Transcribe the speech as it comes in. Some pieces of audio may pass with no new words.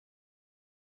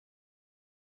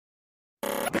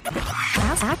Ask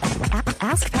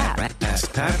Pat.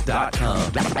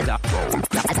 AskPat.com.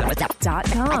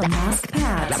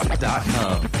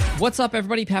 AskPat.com. What's up,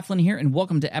 everybody? Pat Flynn here, and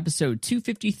welcome to episode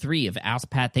 253 of Ask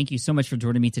Pat. Thank you so much for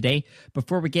joining me today.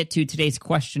 Before we get to today's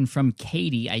question from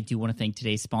Katie, I do want to thank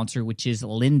today's sponsor, which is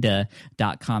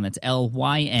lynda.com. That's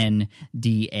Lynda.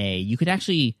 You could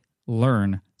actually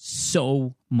learn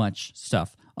so much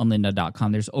stuff on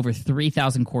lynda.com. There's over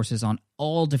 3,000 courses on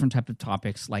all different types of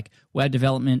topics like web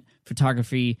development,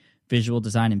 photography, visual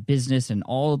design, and business, and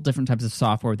all different types of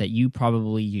software that you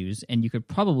probably use and you could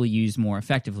probably use more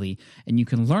effectively. And you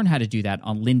can learn how to do that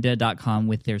on lynda.com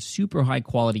with their super high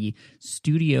quality,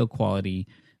 studio quality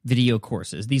video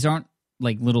courses. These aren't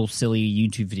like little silly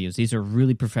YouTube videos. These are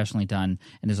really professionally done,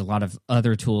 and there's a lot of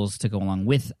other tools to go along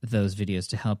with those videos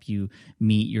to help you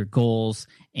meet your goals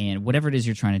and whatever it is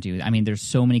you're trying to do. I mean, there's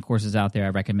so many courses out there I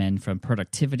recommend, from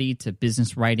productivity to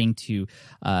business writing to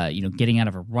getting out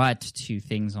of a rut to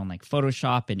things on like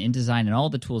Photoshop and InDesign and all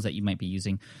the tools that you might be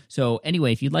using. So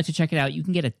anyway, if you'd like to check it out, you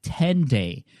can get a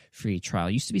 10-day free trial.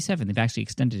 It used to be 7. They've actually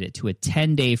extended it to a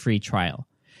 10-day free trial.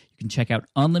 You can check out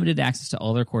unlimited access to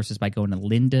all their courses by going to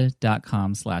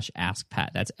lynda.com/askpat.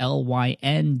 That's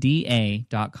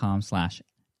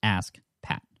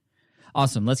lynda.com/askpat.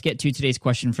 Awesome. Let's get to today's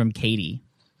question from Katie.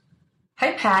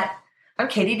 Hi, Pat. I'm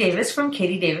Katie Davis from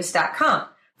katiedavis.com.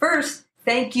 First,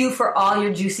 thank you for all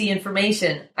your juicy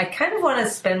information. I kind of want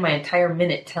to spend my entire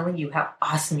minute telling you how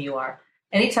awesome you are.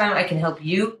 Anytime I can help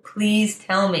you, please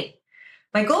tell me.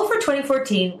 My goal for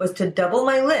 2014 was to double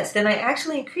my list, and I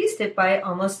actually increased it by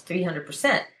almost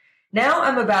 300%. Now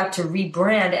I'm about to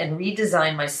rebrand and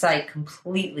redesign my site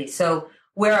completely. So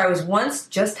where I was once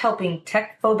just helping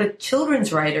tech-phobic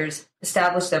children's writers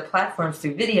establish their platforms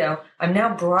through video, I'm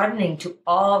now broadening to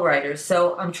all writers.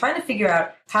 So I'm trying to figure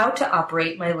out how to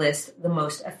operate my list the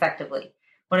most effectively.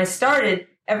 When I started,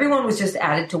 everyone was just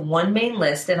added to one main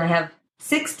list, and I have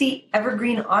 60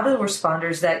 evergreen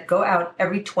autoresponders that go out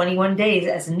every 21 days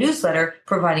as a newsletter,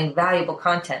 providing valuable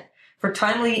content. For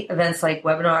timely events like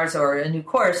webinars or a new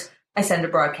course, I send a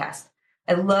broadcast.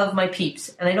 I love my peeps,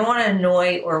 and I don't want to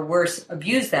annoy or worse,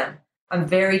 abuse them. I'm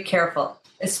very careful,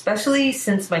 especially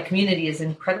since my community is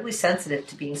incredibly sensitive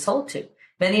to being sold to.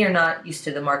 Many are not used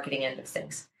to the marketing end of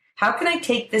things. How can I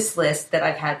take this list that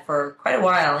I've had for quite a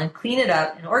while and clean it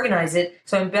up and organize it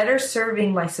so I'm better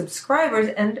serving my subscribers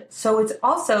and so it's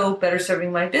also better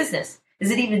serving my business?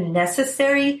 Is it even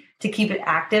necessary to keep it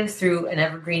active through an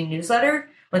evergreen newsletter?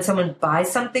 When someone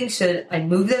buys something, should I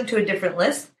move them to a different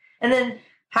list? And then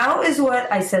how is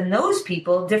what I send those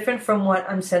people different from what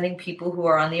I'm sending people who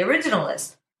are on the original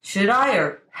list? Should I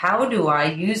or how do I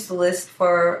use the list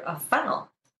for a funnel?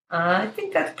 I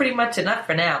think that's pretty much enough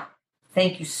for now.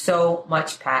 Thank you so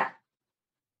much, Pat.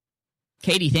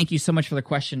 Katie, thank you so much for the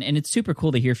question, and it's super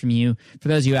cool to hear from you. For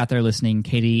those of you out there listening,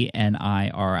 Katie and I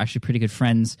are actually pretty good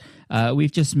friends.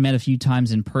 We've just met a few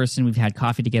times in person. We've had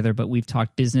coffee together, but we've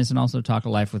talked business and also talked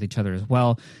life with each other as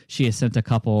well. She has sent a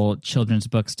couple children's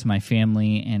books to my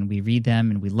family, and we read them,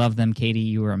 and we love them. Katie,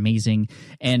 you are amazing,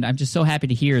 and I'm just so happy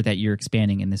to hear that you're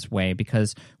expanding in this way,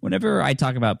 because whenever I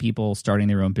talk about people starting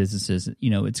their own businesses,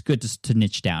 it's good to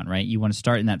niche down, right? You want to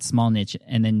start in that small niche,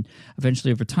 and then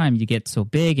eventually over time you get so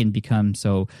big and become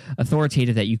so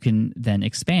authoritative that you can then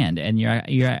expand, and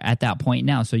you're at that point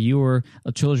now. So you were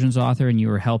a children's author, and you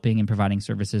were helping and providing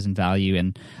services and value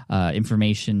and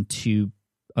information to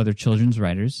other children's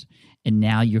writers, and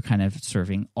now you're kind of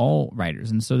serving all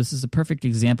writers. And so this is a perfect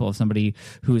example of somebody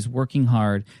who is working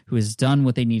hard, who has done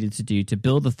what they needed to do to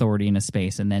build authority in a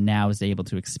space, and then now is able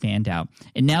to expand out.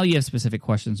 And now you have specific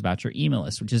questions about your email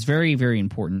list, which is very, very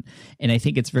important. And I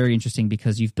think it's very interesting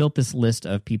because you've built this list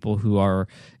of people who are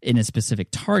in a specific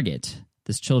target,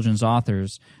 this children's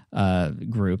authors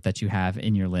group that you have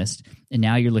in your list, and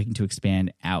now you're looking to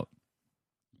expand out.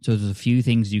 So there's a few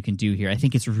things you can do here. I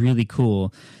think it's really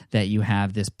cool that you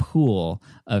have this pool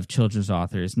of children's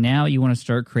authors. Now you want to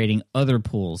start creating other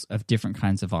pools of different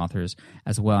kinds of authors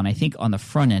as well. And I think on the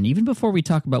front end, even before we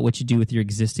talk about what you do with your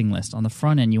existing list, on the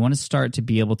front end, you want to start to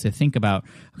be able to think about,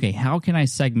 okay, how can I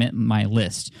segment my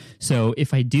list? So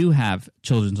if I do have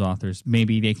children's authors,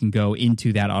 maybe they can go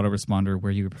into that autoresponder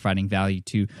where you're providing value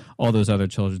to all those other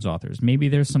children's authors. Maybe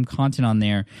there's some content on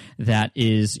there that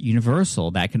is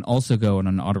universal that can also go in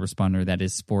an autoresponder that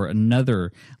is for another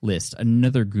list,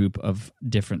 another group of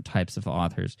different types of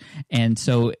authors. And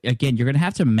so again, you're going to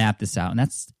have to map this out, and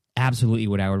that's absolutely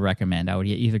what I would recommend. I would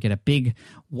either get a big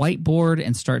whiteboard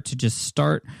and start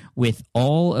with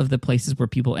all of the places where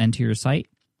people enter your site,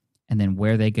 and then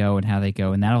where they go and how they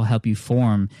go, and that'll help you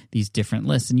form these different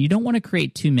lists. And you don't want to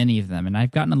create too many of them. And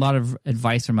I've gotten a lot of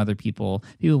advice from other people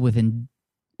with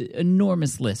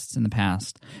enormous lists in the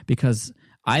past, because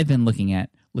I've been looking at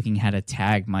how to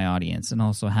tag my audience and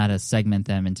also how to segment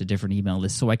them into different email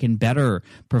lists so I can better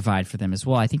provide for them as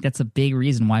well. I think that's a big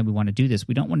reason why we want to do this.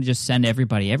 We don't want to just send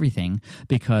everybody everything,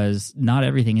 because not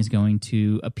everything is going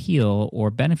to appeal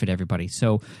or benefit everybody.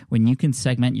 So when you can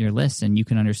segment your list and you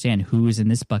can understand who is in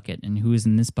this bucket and who is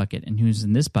in this bucket and who's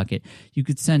in this bucket, you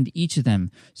could send each of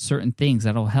them certain things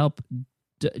that'll help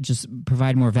just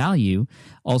provide more value,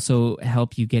 also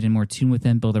help you get in more tune with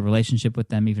them, build a relationship with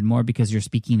them even more, because you're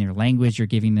speaking their language, you're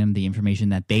giving them the information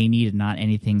that they need and not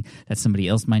anything that somebody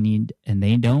else might need and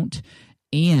they don't.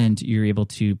 And you're able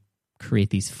to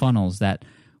create these funnels that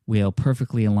will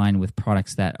perfectly align with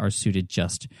products that are suited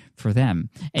just for them.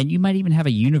 And you might even have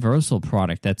a universal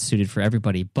product that's suited for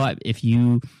everybody, but if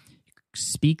you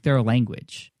speak their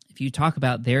language, if you talk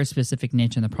about their specific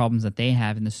niche and the problems that they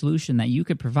have and the solution that you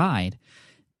could provide,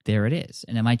 there it is.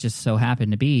 And it might just so happen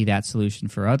to be that solution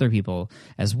for other people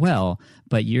as well,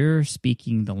 but you're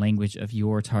speaking the language of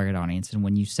your target audience. And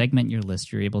when you segment your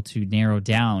list, you're able to narrow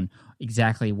down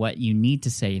exactly what you need to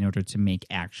say in order to make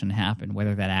action happen,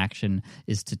 whether that action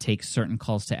is to take certain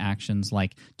calls to actions,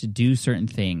 like to do certain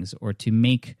things or to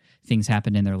make things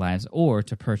happen in their lives, or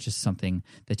to purchase something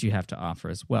that you have to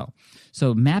offer as well.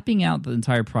 So mapping out the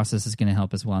entire process is going to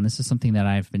help as well. And this is something that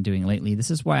I've been doing lately. This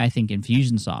is why I think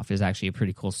Infusionsoft is actually a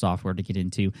pretty cool software to get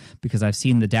into, because I've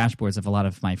seen the dashboards of a lot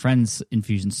of my friends'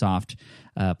 Infusionsoft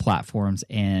platforms,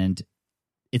 and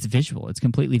it's visual. It's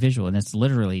completely visual, and it's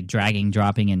literally dragging,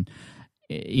 dropping, and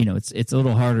it's a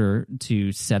little harder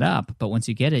to set up. But once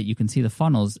you get it, you can see the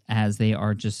funnels as they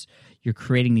are just, you're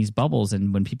creating these bubbles,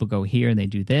 and when people go here and they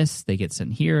do this, they get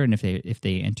sent here, and if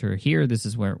they enter here, this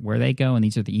is where they go, and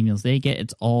these are the emails they get.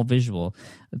 It's all visual.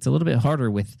 It's a little bit harder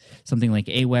with something like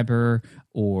Aweber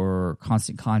or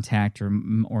Constant Contact or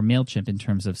MailChimp in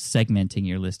terms of segmenting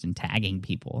your list and tagging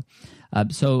people.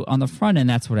 So on the front end,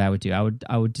 that's what I would do.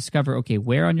 I would discover, okay,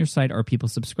 where on your site are people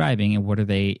subscribing and what are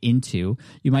they into?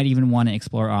 You might even want to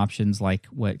explore options like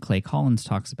what Clay Collins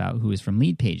talks about, who is from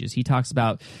Lead Pages. He talks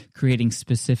about creating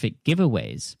specific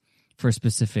giveaways for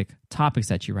specific topics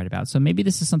that you write about. So maybe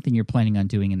this is something you're planning on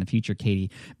doing in the future,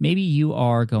 Katie. Maybe you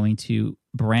are going to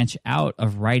branch out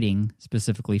of writing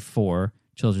specifically for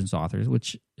children's authors,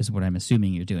 which is what I'm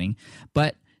assuming you're doing.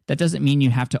 But that doesn't mean you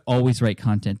have to always write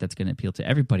content that's going to appeal to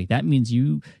everybody. That means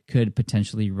you could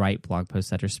potentially write blog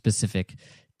posts that are specific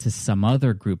to some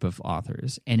other group of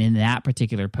authors. And in that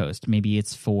particular post, maybe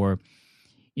it's for,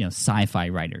 sci-fi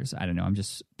writers. I don't know. I'm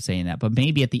just saying that. But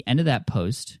maybe at the end of that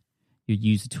post, you'd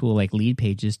use a tool like Lead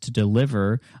Pages to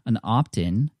deliver an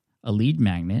opt-in, a lead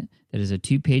magnet that is a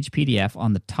 2-page PDF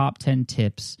on the top 10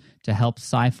 tips to help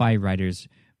sci-fi writers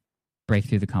break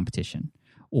through the competition.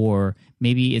 Or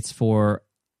maybe it's for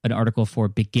an article for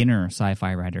beginner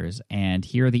sci-fi writers, and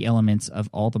here are the elements of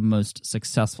all the most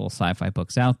successful sci-fi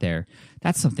books out there.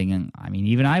 That's something,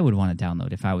 even I would want to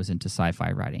download if I was into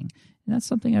sci-fi writing. And that's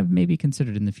something I've maybe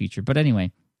considered in the future. But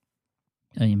anyway,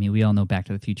 we all know Back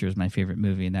to the Future is my favorite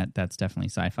movie, and that's definitely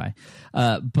sci-fi.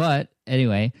 But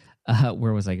anyway,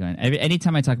 where was I going?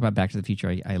 Anytime I talk about Back to the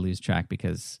Future, I lose track,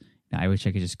 because I wish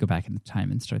I could just go back in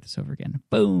time and start this over again.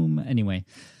 Boom. Anyway.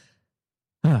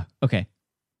 Okay.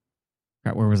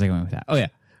 Where was I going with that? Oh,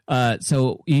 yeah.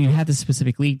 So you have this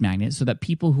specific lead magnet so that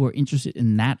people who are interested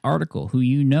in that article, who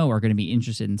are going to be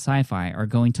interested in sci-fi, are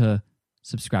going to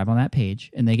subscribe on that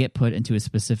page, and they get put into a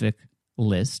specific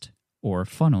list or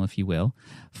funnel, if you will,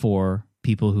 for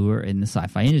people who are in the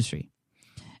sci-fi industry.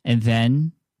 And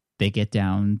then they get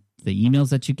down the emails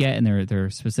that you get, and they're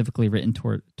specifically written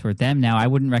toward them. Now, I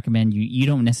wouldn't recommend you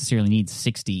don't necessarily need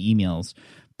 60 emails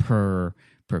per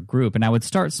group. And I would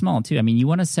start small too. You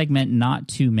want to segment not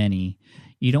too many.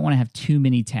 You don't want to have too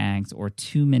many tags or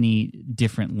too many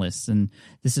different lists. And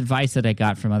this advice that I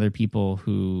got from other people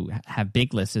who have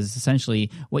big lists is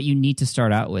essentially what you need to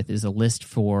start out with is a list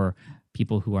for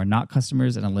people who are not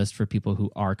customers and a list for people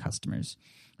who are customers.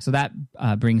 So that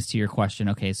brings to your question,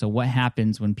 okay, so what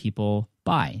happens when people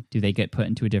buy? Do they get put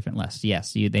into a different list?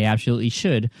 Yes, they absolutely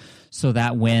should, so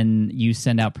that when you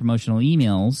send out promotional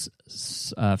emails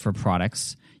for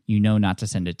products, you know not to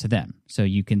send it to them. So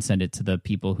you can send it to the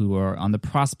people who are on the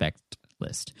prospect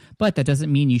list. But that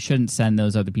doesn't mean you shouldn't send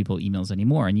those other people emails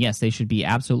anymore. And yes, they should be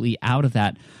absolutely out of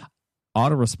that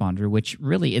autoresponder, which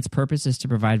really its purpose is to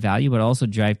provide value, but also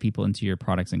drive people into your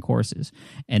products and courses.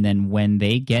 And then when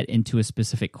they get into a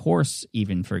specific course,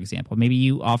 even for example, maybe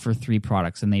you offer 3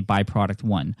 products and they buy product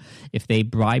 1. If they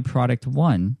buy product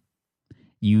 1,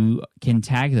 you can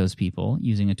tag those people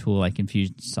using a tool like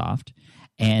Infusionsoft,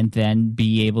 and then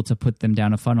be able to put them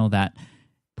down a funnel that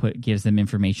gives them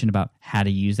information about how to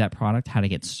use that product, how to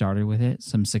get started with it,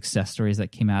 some success stories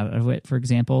that came out of it, for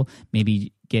example,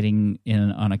 maybe getting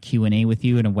in on a Q&A with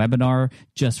you in a webinar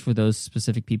just for those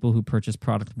specific people who purchased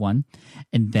product one.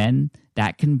 And then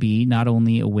that can be not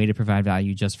only a way to provide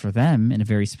value just for them in a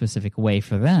very specific way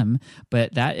for them,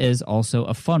 but that is also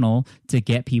a funnel to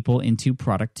get people into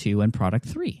product two and product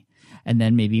three. And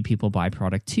then maybe people buy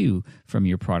product two from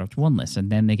your product one list,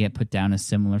 and then they get put down a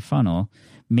similar funnel.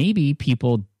 Maybe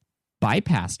people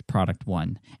bypassed product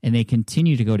one and they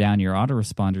continue to go down your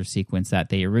autoresponder sequence that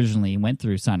they originally went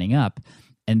through signing up,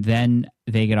 and then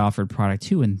they get offered product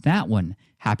two, and that one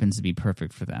happens to be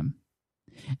perfect for them.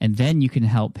 And then you can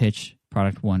help pitch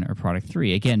product one or product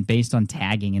three, again, based on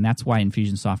tagging. And that's why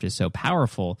Infusionsoft is so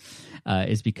powerful,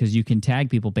 is because you can tag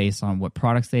people based on what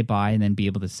products they buy, and then be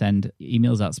able to send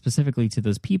emails out specifically to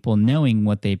those people, knowing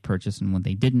what they purchased and what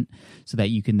they didn't, so that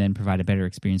you can then provide a better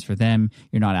experience for them.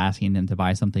 You're not asking them to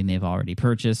buy something they've already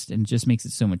purchased, and it just makes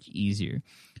it so much easier.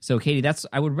 So, Katie,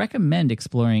 I would recommend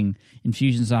exploring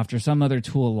Infusionsoft or some other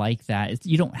tool like that.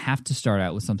 You don't have to start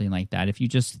out with something like that. If you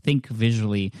just think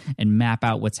visually and map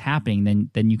out what's happening,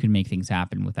 then you can make things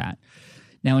happen with that.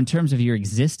 Now, in terms of your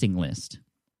existing list,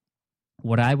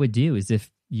 what I would do is, if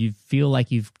you feel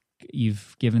like you've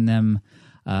given them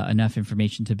enough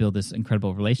information to build this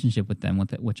incredible relationship with them,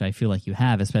 which I feel like you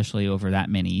have, especially over that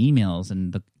many emails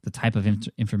and the type of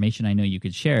information I know you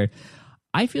could share,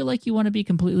 I feel like you want to be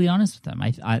completely honest with them.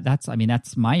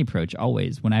 That's my approach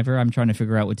always. Whenever I'm trying to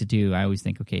figure out what to do, I always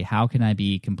think, okay, how can I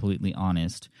be completely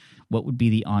honest? What would be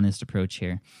the honest approach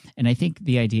here? And I think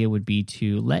the idea would be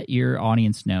to let your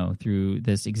audience know through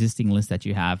this existing list that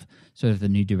you have sort of the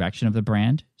new direction of the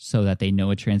brand, so that they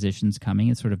know a transition's coming.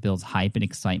 It sort of builds hype and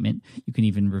excitement. You can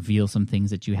even reveal some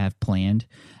things that you have planned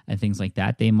and things like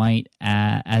that. They might,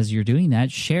 as you're doing that,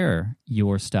 share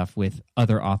your stuff with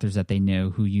other authors that they know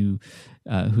who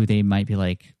they might be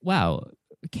like, wow,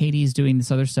 Katie's doing this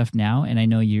other stuff now, and I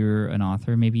know you're an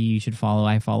author. Maybe you should follow.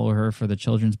 I follow her for the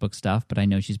children's book stuff, but I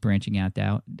know she's branching out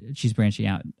now.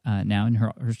 Now, and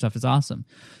her stuff is awesome.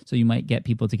 So you might get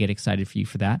people to get excited for you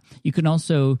for that. You can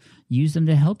also use them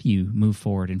to help you move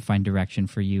forward and find direction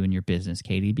for you and your business,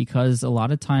 Katie, because a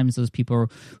lot of times those people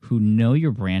who know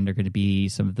your brand are going to be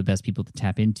some of the best people to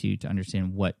tap into to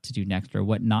understand what to do next or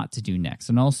what not to do next.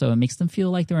 And also it makes them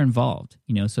feel like they're involved,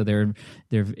 so they're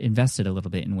invested a little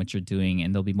bit in what you're doing,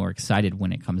 and they'll be more excited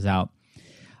when it comes out.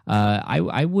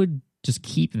 I would just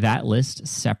keep that list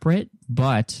separate,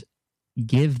 but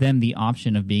give them the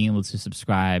option of being able to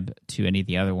subscribe to any of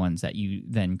the other ones that you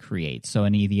then create. So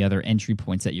any of the other entry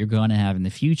points that you're going to have in the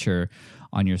future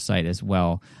on your site as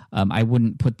well. I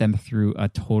wouldn't put them through a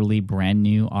totally brand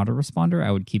new autoresponder.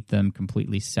 I would keep them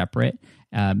completely separate.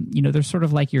 They're sort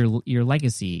of like your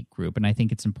legacy group, and I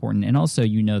think it's important. And also,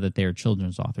 that they're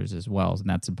children's authors as well, and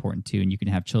that's important too. And you can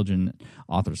have children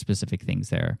author specific things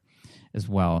there as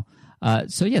well.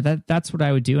 That's what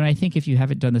I would do. And I think if you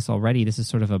haven't done this already, this is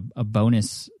sort of a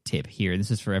bonus tip here. This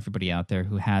is for everybody out there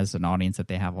who has an audience that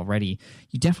they have already.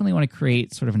 You definitely want to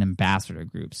create sort of an ambassador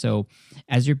group. So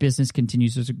as your business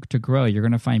continues to grow, you're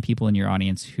going to find people in your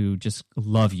audience who just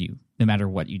love you no matter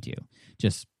what you do.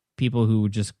 Just people who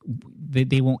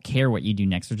they won't care what you do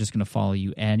next. They're just going to follow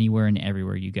you anywhere and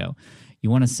everywhere you go. You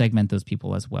want to segment those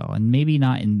people as well. And maybe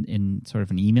not in sort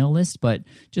of an email list, but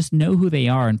just know who they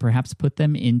are and perhaps put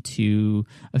them into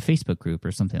a Facebook group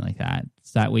or something like that.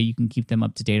 So that way you can keep them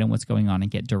up to date on what's going on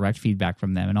and get direct feedback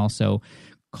from them. And also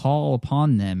call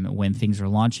upon them when things are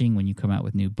launching, when you come out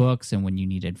with new books, and when you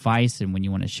need advice, and when you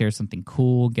want to share something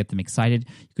cool, get them excited.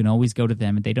 You can always go to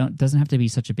them. It doesn't have to be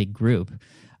such a big group.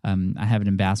 I have an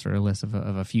ambassador list of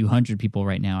a few hundred people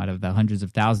right now out of the hundreds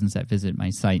of thousands that visit my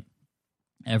site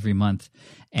every month,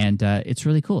 and it's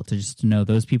really cool to just know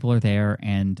those people are there,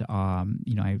 and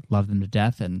I love them to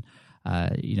death, and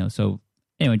so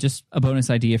anyway, just a bonus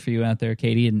idea for you out there,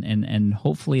 Katie, and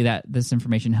hopefully that this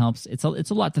information helps. It's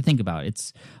a lot to think about.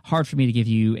 It's hard for me to give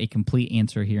you a complete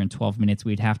answer here in 12 minutes.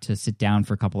 We'd have to sit down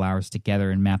for a couple hours together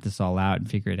and map this all out and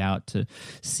figure it out to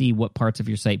see what parts of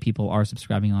your site people are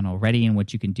subscribing on already and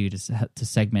what you can do to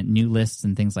segment new lists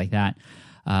and things like that.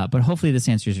 But hopefully this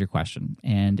answers your question.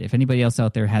 And if anybody else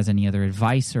out there has any other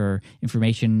advice or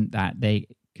information that they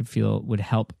could feel would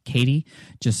help Katie,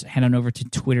 just head on over to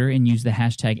Twitter and use the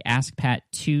hashtag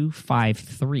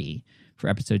AskPat253 for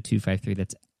episode 253.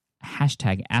 That's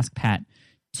hashtag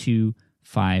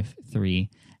AskPat253.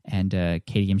 And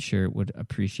Katie, I'm sure, would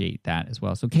appreciate that as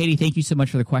well. So, Katie, thank you so much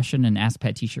for the question. An Ask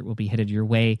Pat t-shirt will be headed your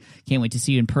way. Can't wait to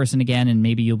see you in person again, and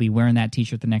maybe you'll be wearing that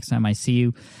t-shirt the next time I see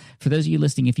you. For those of you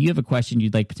listening, if you have a question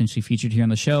you'd like potentially featured here on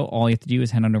the show, all you have to do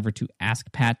is head on over to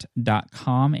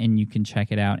askpat.com, and you can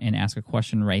check it out and ask a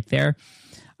question right there.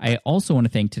 I also want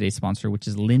to thank today's sponsor, which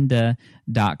is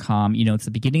lynda.com. You know, it's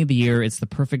the beginning of the year. It's the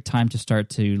perfect time to start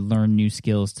to learn new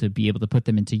skills, to be able to put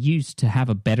them into use, to have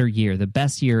a better year, the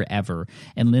best year ever.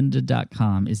 And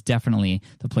lynda.com is definitely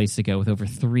the place to go with over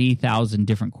 3,000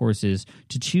 different courses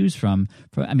to choose from.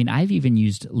 I mean, I've even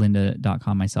used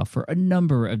lynda.com myself for a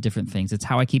number of different things. It's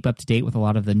how I keep up to date with a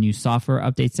lot of the new software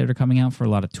updates that are coming out for a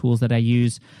lot of tools that I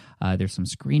use. There's some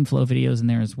ScreenFlow videos in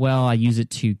there as well. I use it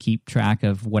to keep track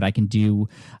of what I can do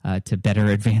to better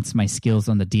advance my skills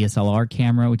on the DSLR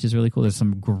camera, which is really cool. There's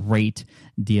some great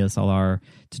DSLR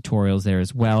tutorials there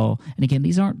as well. And again,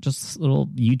 these aren't just little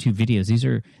YouTube videos. These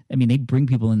are, I mean, they bring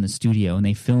people in the studio and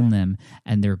they film them,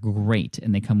 and they're great.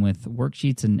 And they come with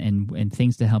worksheets and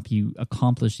things to help you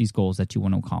accomplish these goals that you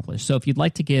want to accomplish. So if you'd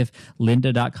like to give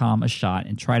lynda.com a shot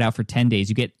and try it out for 10 days,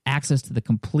 you get access to the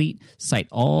complete site,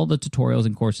 all the tutorials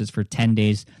and courses for 10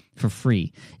 days for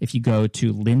free. If you go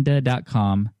to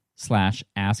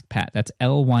lynda.com/askpat, that's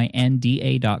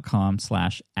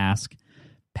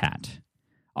lynda.com/askpat.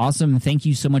 Awesome. Thank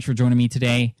you so much for joining me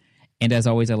today. And as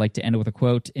always, I like to end with a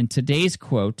quote. And today's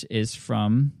quote is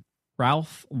from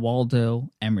Ralph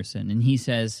Waldo Emerson. And he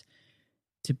says,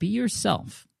 "To be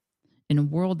yourself in a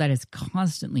world that is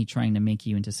constantly trying to make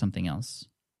you into something else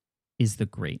is the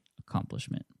great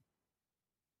accomplishment."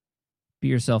 Be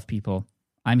yourself, people.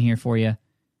 I'm here for you.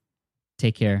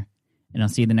 Take care. And I'll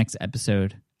see you in the next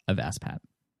episode of Ask Pat.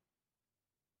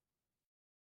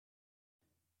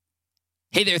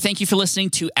 Hey there, thank you for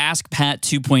listening to Ask Pat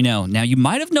 2.0. Now, you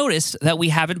might have noticed that we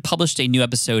haven't published a new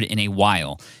episode in a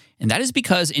while. And that is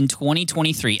because in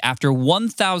 2023, after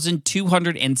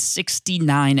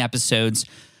 1,269 episodes,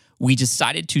 we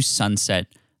decided to sunset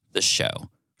the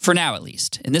show. For now, at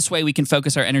least. In this way, we can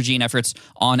focus our energy and efforts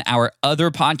on our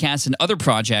other podcasts and other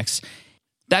projects.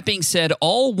 That being said,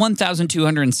 all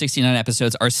 1,269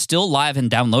 episodes are still live and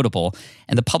downloadable,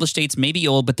 and the published dates may be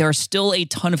old, but there are still a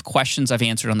ton of questions I've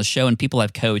answered on the show and people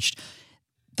I've coached.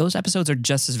 Those episodes are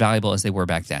just as valuable as they were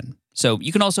back then. So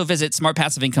you can also visit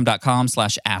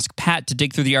smartpassiveincome.com/askpat to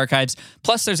dig through the archives.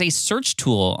 Plus, there's a search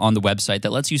tool on the website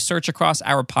that lets you search across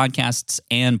our podcasts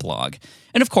and blog.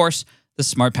 And of course, the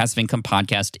Smart Passive Income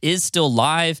podcast is still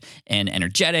live and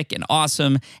energetic and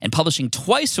awesome and publishing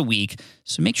twice a week.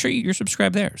 So make sure you're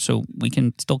subscribed there so we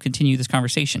can still continue this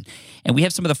conversation. And we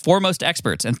have some of the foremost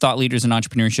experts and thought leaders in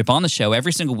entrepreneurship on the show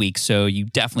every single week, so you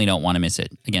definitely don't want to miss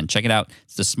it. Again, check it out.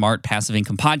 It's the Smart Passive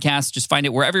Income podcast. Just find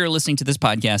it wherever you're listening to this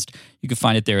podcast. You can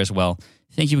find it there as well.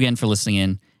 Thank you again for listening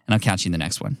in, and I'll catch you in the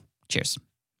next one. Cheers.